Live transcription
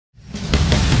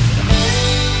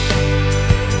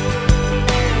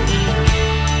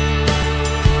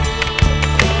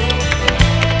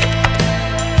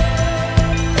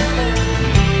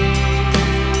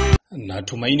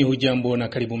Natumaini hujambo na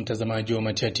karibu mtazamaji wa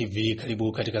Matia TV,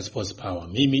 karibu katika Sports Power.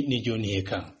 Mimi ni John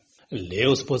Heka.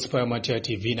 Leo Sports Power Matia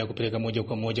TV na kupeleka moja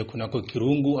kwa moja kunako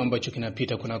kirungu ambacho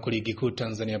kinapita kunako ligi kuu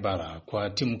Tanzania Bara kwa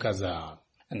timu kadhaa.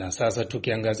 Na sasa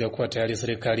tukiangazia kwa tayari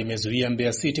serikali imezuia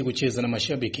Mbeya City kucheza na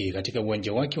mashabiki katika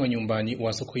uwanja wake wa nyumbani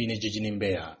wa Sokoine jijini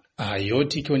Mbeya. Haya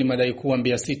yote ikiwa ni madai kuwa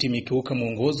Mbeya City imekiuka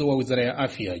mwongozo wa Wizara ya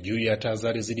Afya juu ya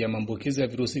tahadhari dhidi ya maambukizi ya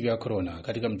virusi vya corona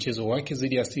katika mchezo wake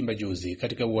dhidi ya Simba juzi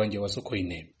katika uwanja wa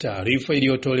Sokoine. Taarifa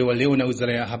iliyotolewa leo na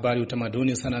Wizara ya Habari,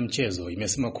 Utamaduni sana Mchezo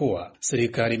imesema kuwa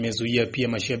serikali imezuia pia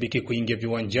mashabiki kuingia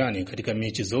viwanjani katika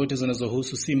mechi zote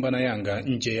zinazohusu Simba na Yanga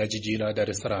nje ya jiji la Dar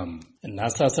es Salaam. Na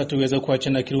sasa tuweze kuacha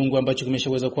na kirungu ambacho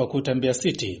kimeshaweza kuwakuta Mbeya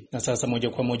City. Na sasa moja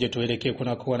kwa moja tuelekee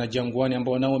kunako wana Jangwani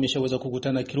ambao nao wameshaweza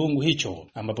kukutana kirungu hicho,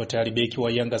 ambapo tayari beki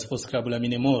wa Yanga Sports Club la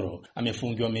Minemoro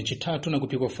amefungiwa mechi 3 na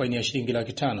kupigwa faini ya shilingi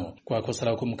 500 kwa kosa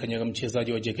la kumkanyaga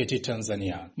mchezaji wa JKT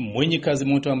Tanzania. Mwenye kazi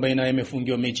moto ambaye naye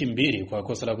amefungiwa mechi 2 kwa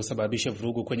kosa la kusababisha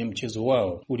vurugu kwenye mchezo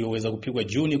wao ulioweza kupigwa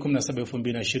Juni 17,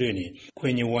 2020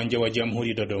 kwenye uwanja wa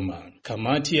Jamhuri Dodoma.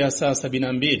 Kamati ya saa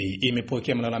 72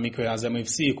 imepokea malalamiko ya Azam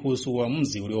FC kuhusu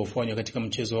uamuzi uliofanywa katika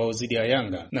mchezo wao dhidi ya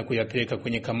Yanga na kuyapeleka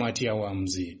kwenye kamati ya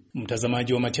waamuzi.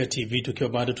 Mtazamaji wa Matia TV, tukiwa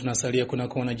bado tunasalia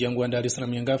kunako wana Jangwani Dar es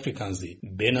Salaam Young Africans,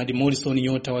 Bernard Morrison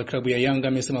nyota wa klabu ya Yanga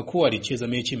amesema kuwa alicheza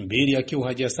mechi 2 akiwa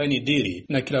hajasaini dili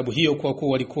na klabu hiyo kwa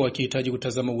kuwa walikuwa wakihitaji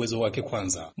kutazama uwezo wake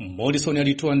kwanza. Morrison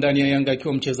alitua ndani ya Yanga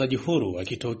akiwa mchezaji huru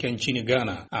akitokea nchini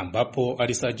Ghana ambapo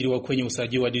alisajiliwa kwenye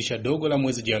usajili wa dirisha dogo la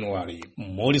mwezi Januari.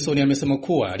 Morrison amesema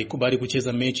kuwa alikubali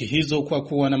kucheza mechi hizo kwa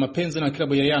kuwa na mapenzi na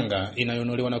klabu ya Yanga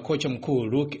inayonolewa na kocha mkuu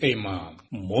Luke Ema.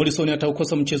 Morrison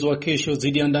ataukosa mchezo wa kesho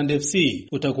dhidi ya Ndande FC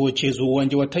utakaochezwa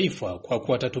uwanja wa Taifa kwa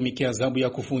kuwa atatumikia adhabu ya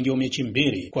kufungiwa mechi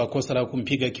 2 kwa kosa la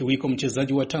kumpiga kiwiko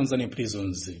mchezaji wa Tanzania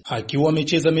Prisons. Akiwa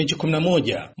amecheza mechi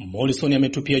 11, Morrison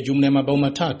ametupia jumla ya mabao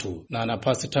 3 na ana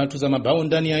pasi 3 za mabao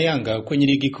ndani ya Yanga kwenye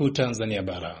ligi kuu Tanzania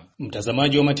Bara.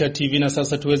 Mtazamaji wa Matia TV, na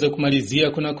sasa tuweze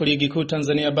kumalizia kunako ligi kuu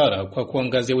Tanzania Bara kwa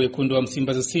kuangazia wekundu wa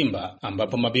Msimbazi Simba,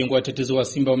 ambapo mabingwa watetezi wa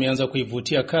Simba wameanza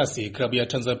kuivutia kasi klabu ya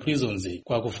Tanzania Prisons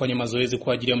kwa kufanya mazoezi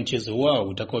kwa ajili ya mchezo wao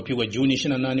utakaopigwa Juni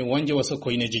 28 uwanja wa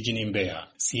Sokoine jijini Mbeya.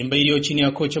 Simba iliyo chini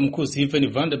ya kocha mkuu Steven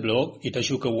Van der Blok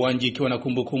itashuka uwanja ikiwa na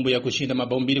kumbukumbu ya kushinda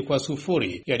mabao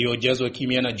 2-0 yaliyojazwa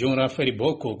kimya na John Rafael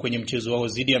Boko kwenye mchezo wao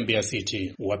dhidi ya Mbeya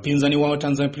City. Wapinzani wao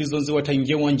Tanzania Prisons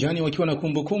wataingia uwanjani wakiwa na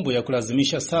kumbukumbu ya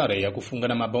kulazimisha sare ya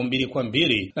kufungana mabao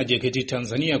 2-2 na JKT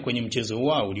Tanzania kwenye mchezo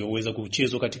wao ulioweza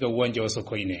kuchezwa katika uwanja wa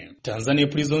Sokoine. Tanzania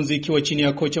Prisons ikiwa chini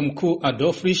ya kocha mkuu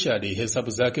Adolf Richard, hesabu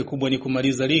zake kubwa ni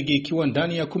kumaliza ligi ikiwa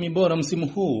ndani ya 10 bora msimu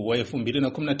huu wa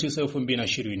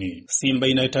 2019-2020. Simba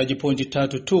inahitaji pointi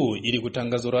 3 tu ili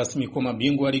kutangazwa rasmi kwa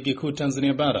mabingwa wa ligi kuu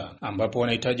Tanzania Bara, ambapo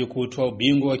wanahitaji kuutwaa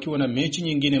ubingwa wakiwa na mechi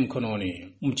nyingine mkononi.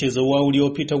 Mchezo wao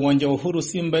uliopita uwanja wa Uhuru,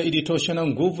 Simba ilitosha na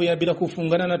nguvu ya bila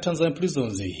kufungana na Tanzania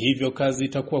Prisons, hivyo kazi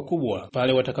itakuwa kubwa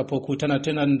pale watakapokutana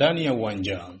tena ndani ya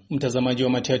uwanja. Mtazamaji wa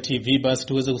Matia TV, basi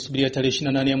tuweze kusubiria tarehe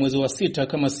 28 ya mwezi wa 6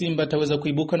 kama Simba ataweza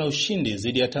kuibuka na ushindi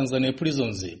dhidi ya Tanzania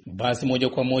Prisons. Basi moja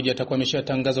kwa moja atakuwa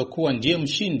ameshatangazwa kuwa ndiye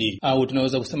mshindi au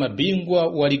tunaweza kusema bingwa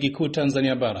wa ligi kuu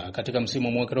Tanzania Bara katika msimu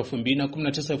wa mwaka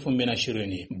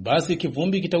 2019-2020. Basi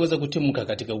kivumbi kitaweza kutimka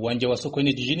katika uwanja wa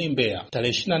Sokoine jijini Mbeya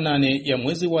tarehe 28 ya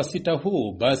mwezi wa 6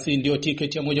 huu. Basi ndio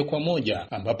tiketi ya moja kwa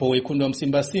moja ambapo wekundu wa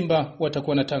Msimba Simba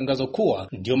watakuwa na tangazo kuwa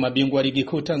ndio mabingwa wa ligi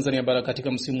kuu Tanzania Bara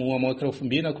katika msimu wa mwaka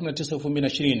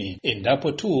 2019-2020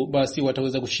 endapo tu basi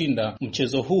wataweza kushinda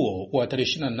mchezo huo wa tarehe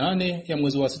 28 ya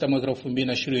mwezi wa 6 mwaka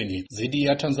 2020 dhidi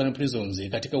ya Tanzania Prisons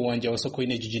katika uwanja wa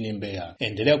Sokoine jijini Mbeya.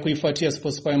 Endelea kuifuatia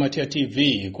Sports Power Matia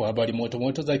TV kwa habari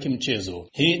moto za kimchezo.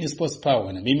 Hii ni Sports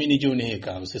Power na mimi ni John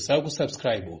Heka. Usisahau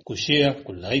kusubscribe, kushare,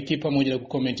 kulike pamoja na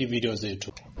kucomment video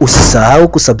zetu. Usisahau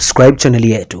kusubscribe channel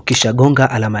yetu kisha gonga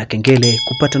alama ya kengele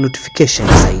kupata notification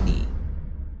zaidi.